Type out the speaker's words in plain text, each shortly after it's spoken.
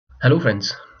Hello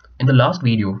friends, in the last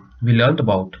video we learned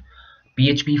about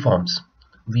PHP forms.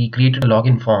 We created a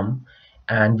login form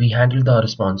and we handled the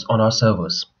response on our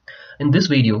servers. In this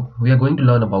video we are going to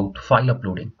learn about file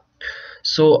uploading.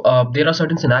 So there are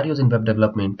certain scenarios in web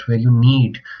development where you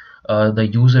need the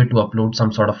user to upload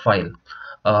some sort of file.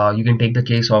 You can take the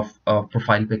case of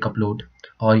profile pic upload,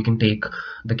 or you can take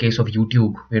the case of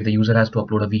YouTube where the user has to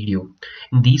upload a video.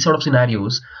 In these sort of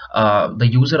scenarios, the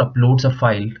user uploads a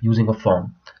file using a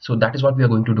form. So that is what we are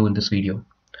going to do in this video.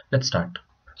 Let's start.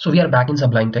 So we are back in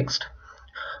Sublime Text.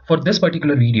 For this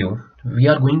particular video, we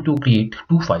are going to create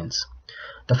two files.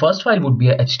 The first file would be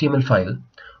a HTML file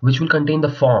which will contain the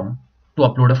form to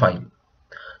upload a file.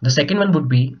 The second one would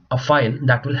be a file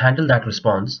that will handle that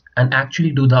response and actually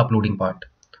do the uploading part.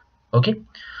 Okay.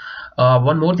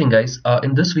 One more thing, guys.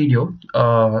 In this video,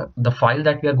 the file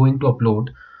that we are going to upload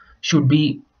should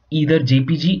be either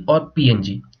JPG or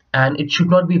PNG, and it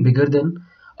should not be bigger than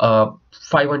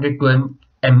 512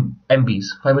 MBs,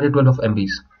 512 of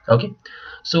MBs. Okay.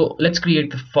 So let's create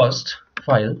the first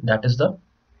file, that is the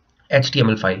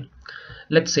HTML file.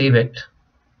 Let's save it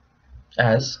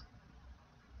as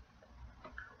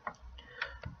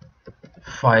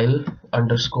file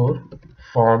underscore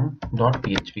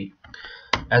form.php.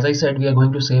 As I said, we are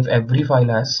going to save every file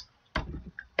as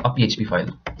a PHP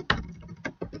file,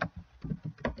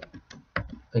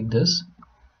 like this.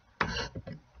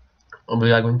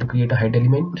 We are going to create a head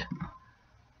element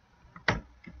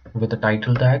with a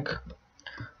title tag.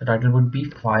 The title would be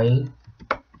file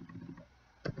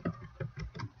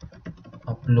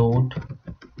upload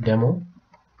demo.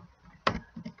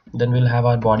 Then we'll have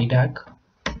our body tag,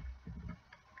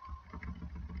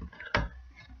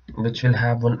 which will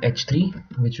have one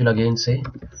h3, which will again say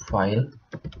file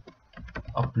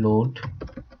upload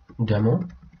demo.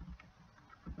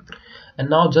 And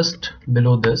now just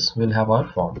below this we'll have our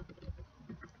form.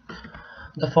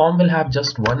 The form will have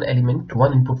just one element,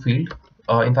 one input field,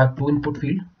 in fact two input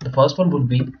field. The first one would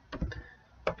be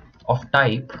of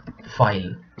type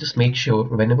file. Just make sure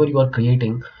whenever you are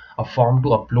creating a form to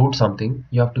upload something,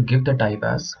 you have to give the type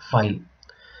as file.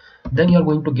 Then you are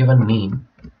going to give a name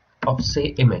of,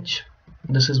 say, image.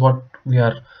 This is what we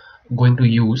are going to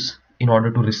use in order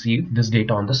to receive this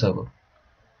data on the server.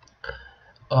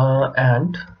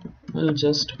 And we'll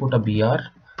just put a BR.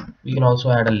 We can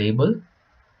also add a label,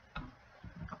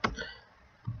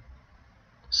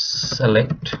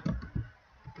 select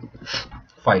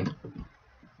file.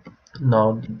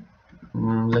 Now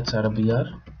let's add a BR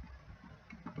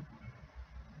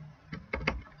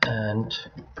and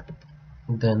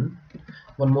then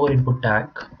one more input tag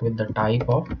with the type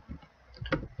of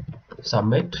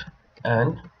submit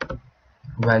and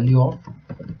value of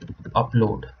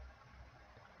upload.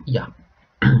 Yeah.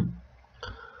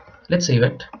 Let's save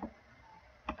it.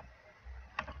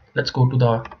 Let's go to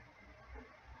the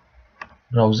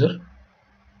browser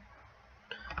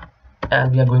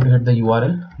and we are going to hit the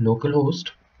URL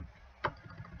localhost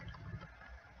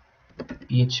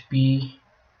php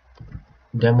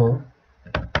demo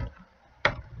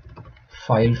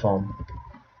file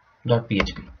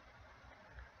form.php.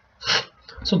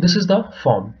 So this is the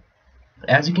form.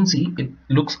 As you can see, it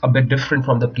looks a bit different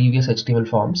from the previous HTML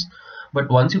forms, but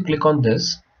once you click on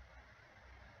this,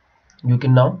 you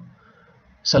can now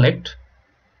select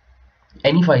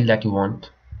any file that you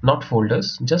want, not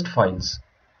folders, just files.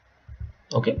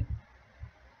 Okay,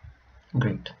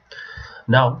 great.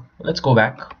 Now let's go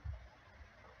back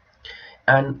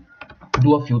and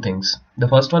do a few things. The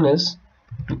first one is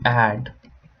to add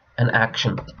an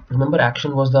action. Remember,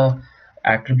 action was the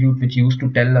attribute which used to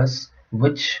tell us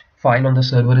which file on the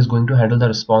server is going to handle the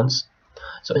response.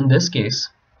 So in this case,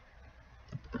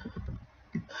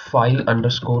 file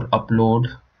underscore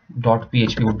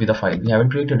upload.php would be the file. We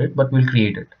haven't created it, but we'll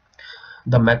create it.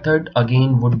 The method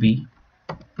again would be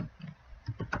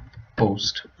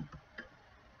post.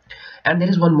 And there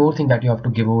is one more thing that you have to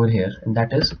give over here, and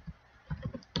that is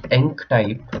enc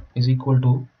type is equal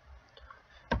to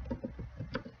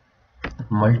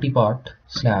multipart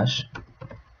slash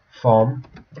form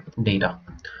data.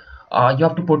 You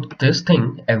have to put this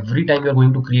thing every time you're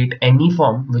going to create any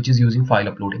form which is using file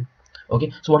uploading.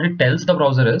 Okay, so what it tells the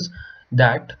browser is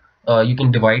that you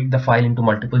can divide the file into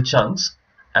multiple chunks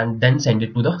and then send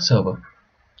it to the server.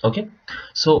 Okay,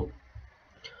 so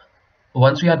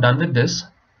once we are done with this,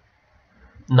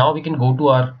 now we can go to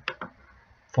our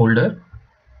folder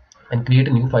and create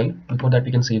a new file. Before that,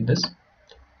 we can save this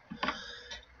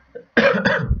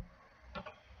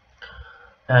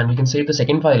and we can save the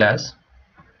second file as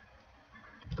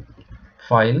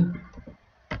file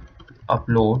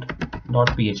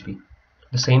upload.php,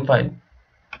 the same file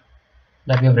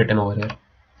that we have written over here.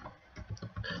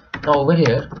 Now over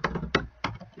here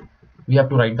we have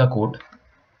to write the code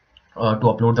to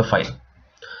upload the file.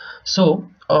 So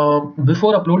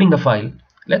before uploading the file,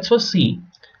 let's first see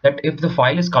that if the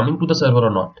file is coming to the server or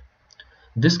not.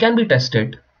 This can be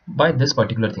tested by this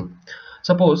particular thing.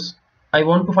 Suppose I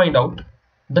want to find out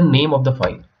the name of the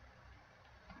file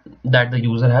that the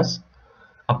user has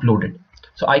uploaded.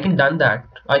 So I can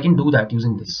do that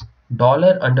using this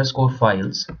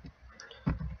 $_files,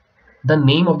 the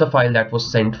name of the file that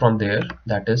was sent from there,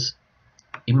 that is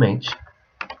image,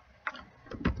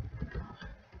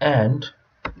 and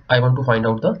I want to find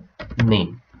out the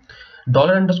name.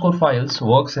 $_files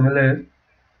work similar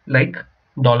like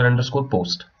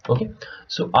 $_post. Okay,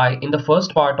 so in the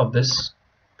first part of this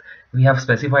we have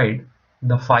specified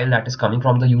the file that is coming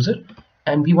from the user,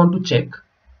 and we want to check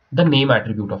the name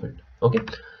attribute of it. Okay,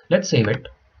 let's save it,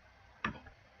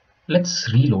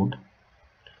 let's reload,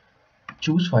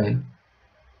 choose file,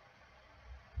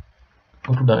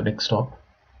 go to the desktop.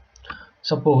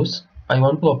 Suppose I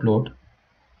want to upload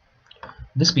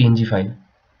this PNG file.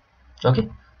 Okay,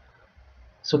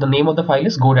 so the name of the file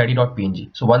is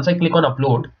godaddy.png. so once I click on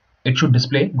upload, it should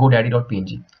display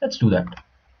godaddy.png. Let's do that.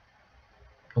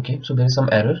 Okay, so there is some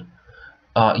error.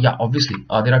 Yeah, obviously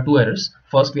there are two errors.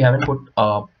 First, we haven't put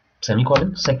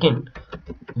semicolon. Second,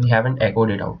 we haven't echoed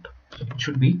it out. So it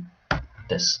should be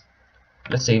this.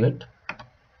 Let's save it,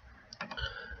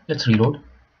 let's reload,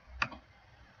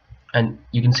 and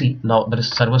you can see now the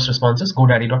server's response is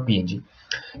godaddy.png.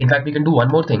 In fact, we can do one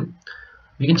more thing.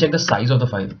 We can check the size of the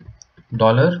file.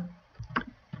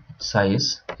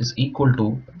 $size is equal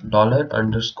to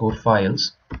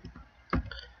 $_files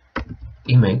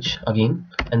image again,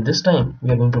 and this time we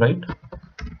are going to write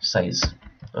size.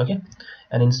 Okay,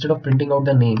 and instead of printing out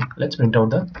the name, let's print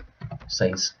out the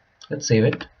size. Let's save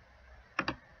it,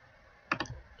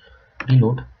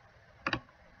 reload,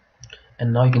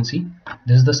 and now you can see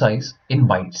this is the size in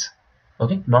bytes.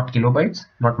 Okay, not kilobytes,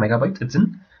 not megabytes, it's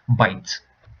in bytes.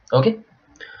 Okay,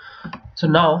 so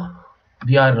now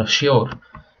we are sure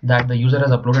that the user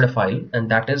has uploaded a file and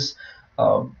that is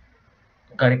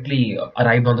correctly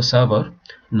arrived on the server.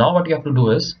 Now what you have to do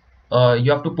is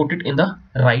you have to put it in the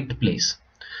right place.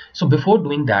 So before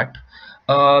doing that,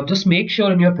 just make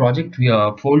sure in your project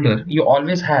folder you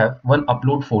always have one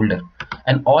upload folder,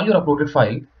 and all your uploaded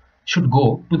file should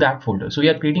go to that folder. So we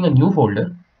are creating a new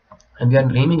folder and we are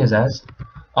naming it as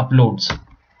uploads.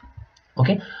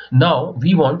 Okay, now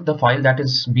we want the file that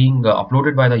is being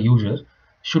uploaded by the user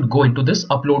should go into this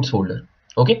uploads folder.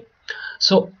 Okay,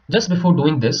 so just before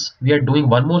doing this, we are doing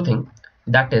one more thing,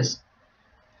 that is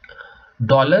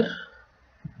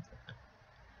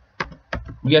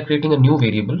we are creating a new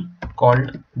variable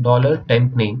called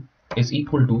 $tempName is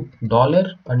equal to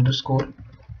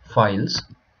 $_files,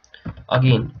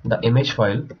 again the image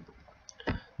file.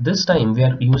 This time we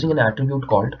are using an attribute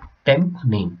called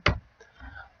tempName.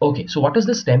 Okay, so what is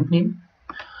this tempName?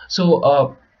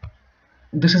 So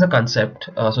this is a concept.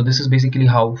 So this is basically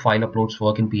how file uploads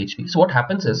work in PHP. So what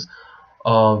happens is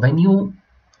when you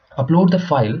upload the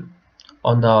file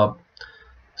on the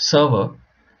server,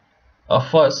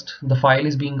 first the file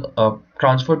is being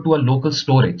transferred to a local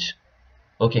storage.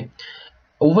 Okay,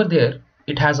 over there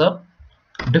it has a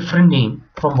different name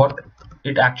from what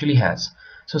it actually has.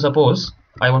 So suppose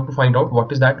I want to find out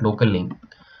what is that local name,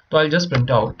 so I'll just print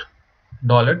out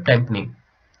 $tempName,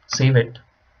 save it,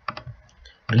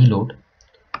 reload,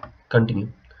 continue,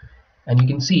 and you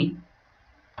can see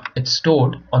it's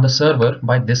stored on the server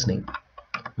by this name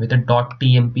with a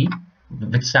 .tmp,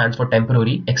 which stands for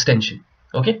temporary extension.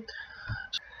 Okay,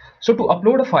 so to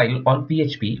upload a file on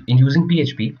PHP, in using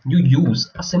PHP, you use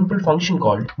a simple function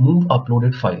called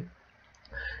moveUploadedFile.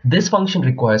 This function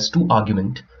requires two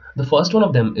arguments. The first one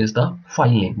of them is the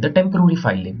file name, the temporary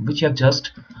file name, which you have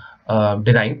just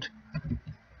derived,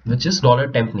 which is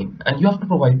 $tempName, and you have to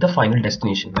provide the final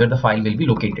destination where the file will be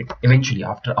located eventually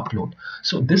after upload.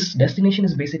 So this destination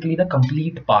is basically the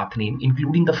complete path name,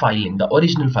 including the file name, the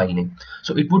original file name.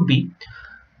 So it would be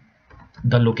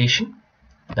the location,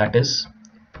 that is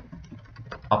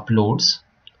uploads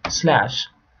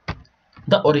 /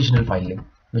 the original file name,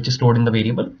 which is stored in the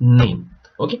variable name.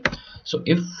 Okay, so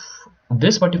if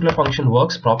this particular function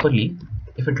works properly,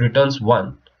 if it returns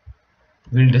 1,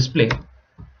 we'll display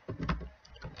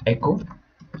echo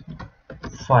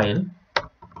file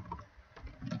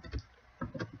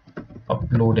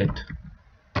uploaded,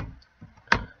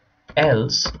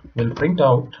 else we'll print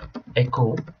out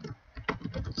echo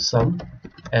some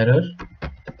error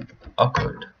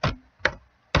occurred.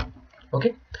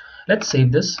 Okay, let's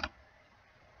save this,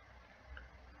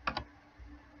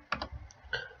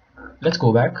 let's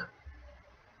go back,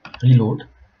 reload,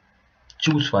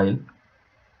 choose file.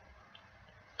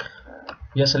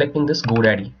 We are selecting this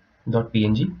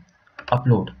godaddy.png,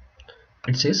 upload.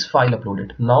 It says file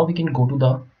uploaded. Now we can go to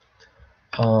the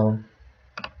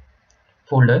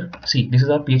folder. See, this is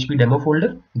our PHP demo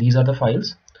folder. These are the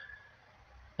files.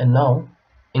 And now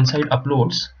inside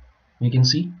uploads, we can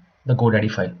see the GoDaddy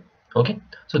file. Okay,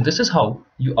 so this is how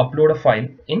you upload a file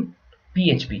in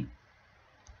PHP.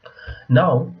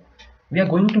 Now we are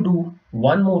going to do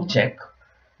one more check,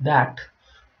 that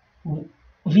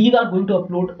we are going to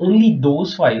upload only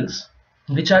those files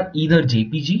which are either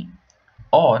JPG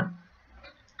or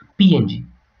PNG.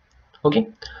 Okay,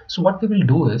 so what we will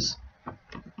do is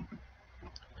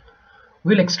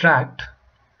we'll extract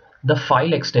the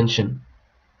file extension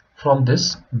from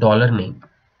this $name.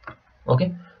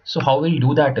 Okay, so how we'll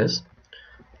do that is,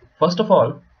 first of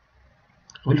all,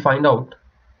 we'll find out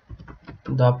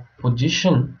the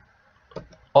position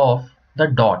of the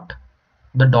dot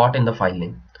in the file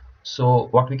name. So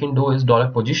what we can do is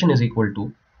 $position is equal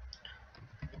to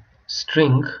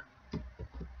string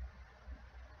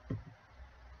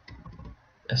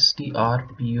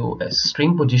strpos,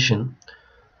 string position,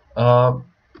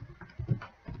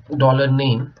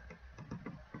 $name,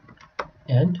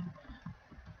 and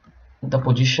the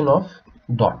position of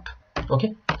dot.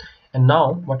 Okay, and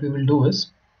now what we will do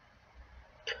is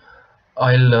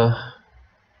I'll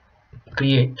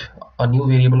create a new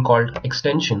variable called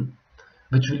extension,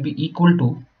 which will be equal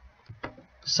to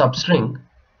substring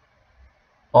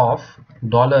of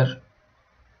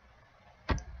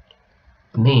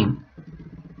 $name,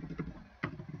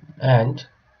 and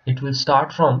it will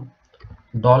start from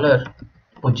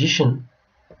 $position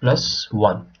plus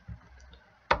 1.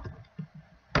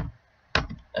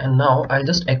 And now I'll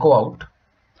just echo out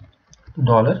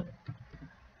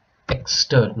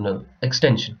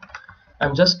 $extension.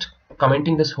 I'm just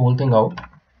commenting this whole thing out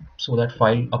so that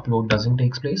file upload doesn't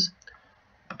take place.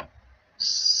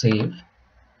 Save,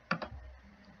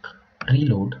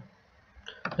 reload.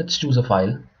 Let's choose a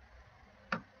file.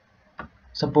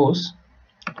 Suppose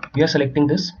we are selecting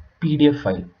this PDF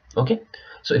file. Okay,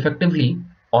 so effectively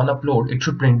on upload it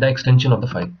should print the extension of the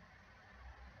file.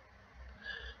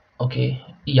 Okay,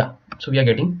 yeah, so we are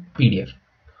getting PDF.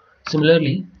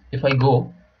 Similarly, if I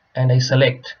go and I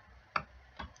select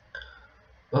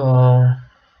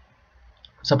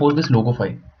suppose this logo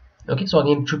file, okay, so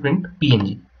again it should print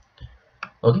PNG.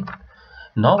 Okay,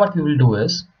 now what we will do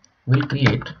is we'll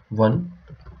create one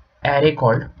array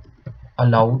called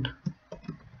allowed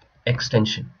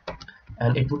extension,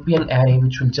 and it would be an array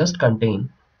which will just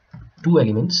contain two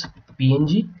elements,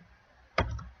 PNG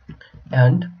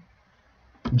and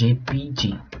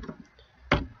JPG.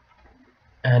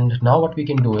 And now what we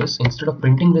can do is, instead of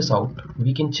printing this out,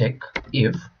 we can check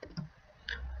if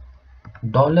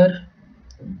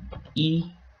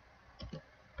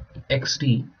 $ext,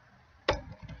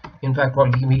 in fact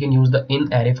we can use the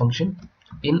in array function.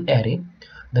 In array,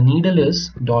 the needle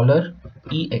is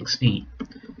 $ext,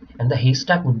 and the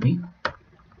haystack would be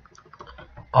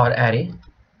our array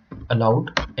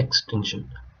allowed extension.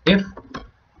 If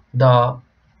the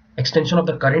extension of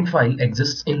the current file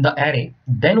exists in the array,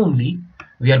 then only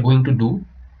we are going to do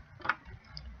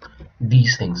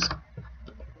these things.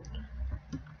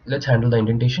 Let's handle the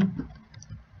indentation.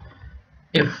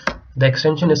 If the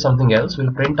extension is something else,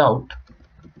 we'll print out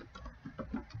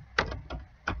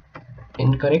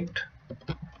incorrect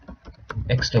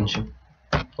extension.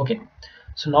 Okay,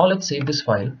 so now let's save this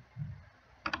file.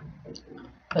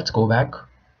 Let's go back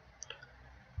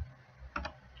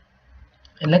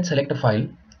and let's select a file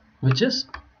which is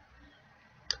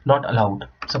not allowed.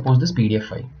 Suppose this PDF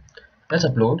file. Let's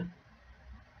upload,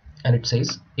 and it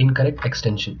says incorrect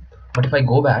extension. But if I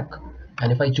go back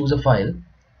and if I choose a file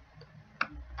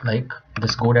like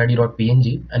this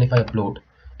godaddy.png, and if I upload,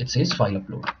 it says file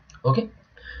upload. Okay,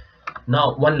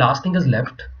 now one last thing is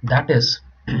left, that is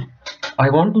I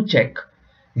want to check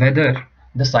whether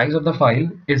the size of the file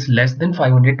is less than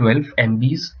 512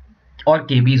 MBs or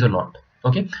KBs or not.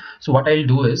 Okay, so what I'll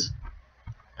do is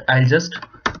I'll just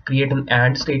create an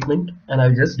AND statement, and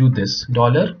I'll just do this: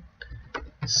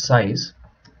 $size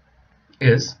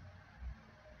is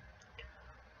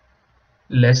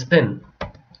less than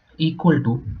equal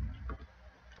to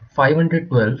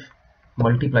 512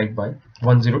 multiplied by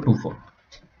 1024.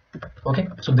 Okay,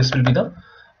 so this will be the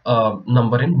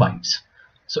number in bytes.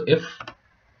 So if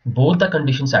both the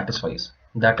condition satisfies,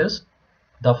 that is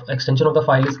the extension of the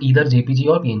file is either JPG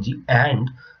or PNG and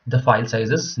the file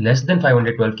size is less than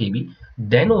 512 KB,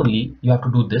 then only you have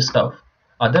to do this stuff.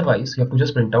 Otherwise you have to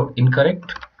just print out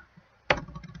incorrect.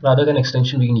 Rather than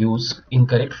extension, we can use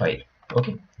incorrect file.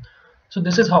 Okay, so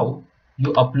this is how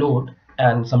you upload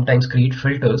and sometimes create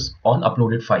filters on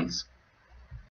uploaded files.